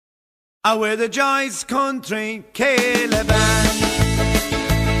We're the Joyce Country Ceile band,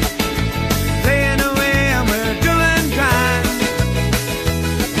 playing away and we're doing grand.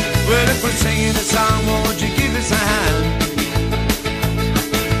 Well, if we're singing a song, won't you give us a hand?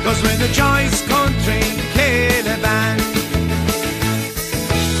 'Cause we're the Joyce Country Ceile band.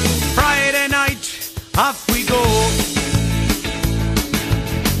 Friday night, off we go,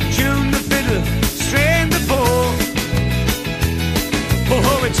 tune the fiddle, strain the bow.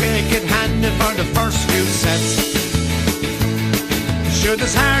 Oh, we take it handy for the first few sets. Sure,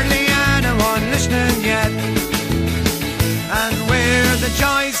 there's hardly anyone listening yet. And we're the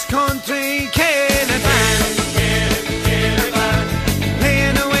Joyce Country Ceile band,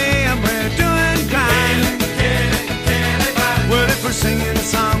 playing away and we're doing grand. Well, if we're singing a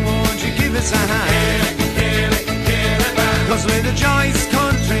song, won't you give us a hand? 'Cause we're the Joyce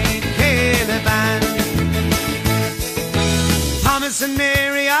Country Ceile band. Thomas and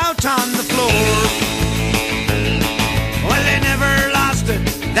Mary out on the floor, well, they never lost it,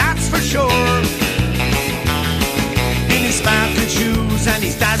 that's for sure. In his sparkling shoes and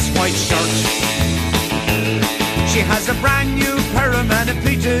his dad's white shirt, she has a brand new perm and a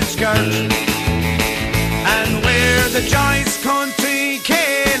pleated skirt. And we're the Joyce Country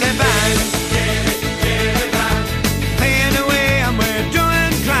Ceile band, playing away and we're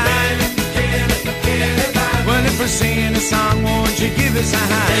doing grand. Well, if we're singing a song, won't you give us a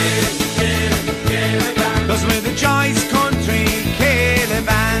hand? 'Cause we're the Joyce Country Ceile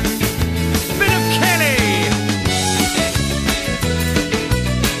band. Bit of Kelly.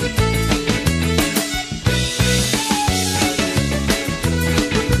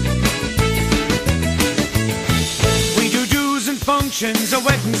 We do do's and functions,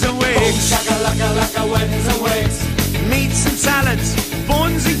 weddings and wakes. Boom shakalaka laka, weddings and wakes. Meats and salads,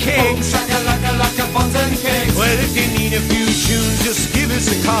 buns and Boom cakes. shakalaka laka, buns and cakes. Well, if you need a few tunes, just give us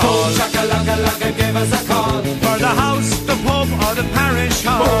a Boom call. shakalaka laka, give us a call. For the house, the pub or the parish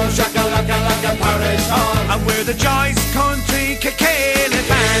hall. Boom shakalaka laka, parish hall. And we're the Joyce Country Ceile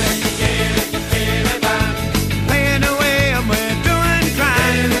band, Ceile band, playing away and we're doing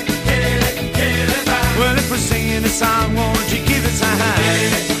grand. Ceile band, Well, if we're singing a song, won't you give us a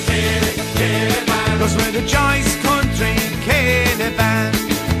hand? Ceile band. 'Cause we're the Joyce Country Ceile band.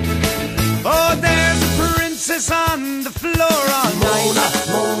 Oh, there's a princess on the floor all night. Mona,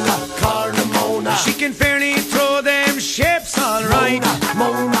 Mona, Carnamona. She can fairly throw them shapes all right.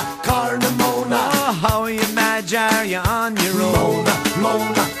 Mona, Carnamona. Oh, how are you mad, are you on your own? Mona,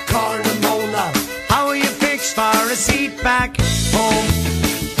 Mona, Carnamona. How are you fixed for a seat back home?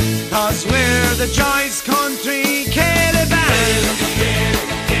 'Cause we're the Joyce Country